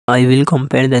I will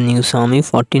compare the new Xiaomi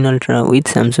 14 Ultra with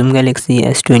Samsung Galaxy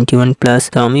S21 Plus.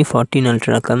 Xiaomi 14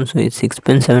 Ultra comes with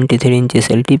 6.73 inches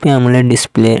LTP AMOLED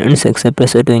display and success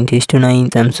ratio 20:9.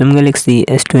 Samsung Galaxy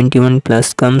S21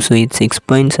 Plus comes with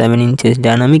 6.7 inches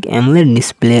dynamic AMOLED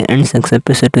display and success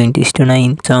ratio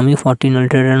 20:9. Xiaomi 14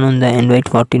 Ultra run on the Android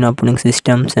 14 operating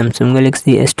system. Samsung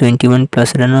Galaxy S21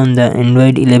 Plus run on the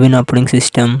Android 11 operating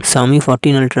system. Xiaomi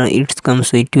 14 Ultra it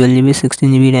comes with 12GB,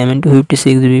 16GB RAM and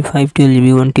 256GB,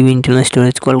 512GB, 1TB internal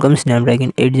storage. Qualcomm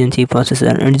Snapdragon 8 Gen 3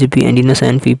 processor, 8GB Adreno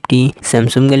 750.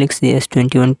 Samsung Galaxy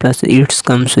S21 Plus it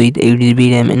comes with 8GB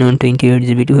RAM and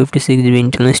 128GB, 256GB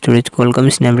internal storage.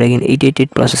 Qualcomm Snapdragon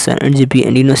 888 processor, 8GB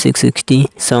Adreno 660.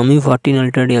 Xiaomi 14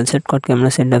 Ultra real set quad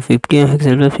camera setup 50MP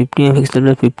plus 50MP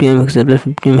plus 50MP plus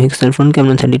 50MP, front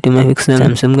camera 32MP.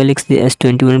 Samsung Galaxy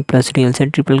S21 Plus real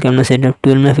set triple camera setup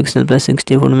 12MP plus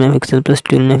 64MP plus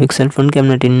 12MP, front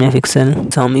camera 10MP.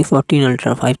 Xiaomi 14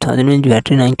 Ultra 5000 mAh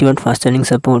battery, 90W fast charging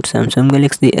support. Samsung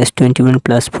Galaxy S21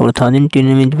 Plus 4010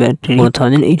 mAh battery,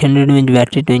 4800 mAh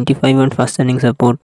battery, 25W fast charging support.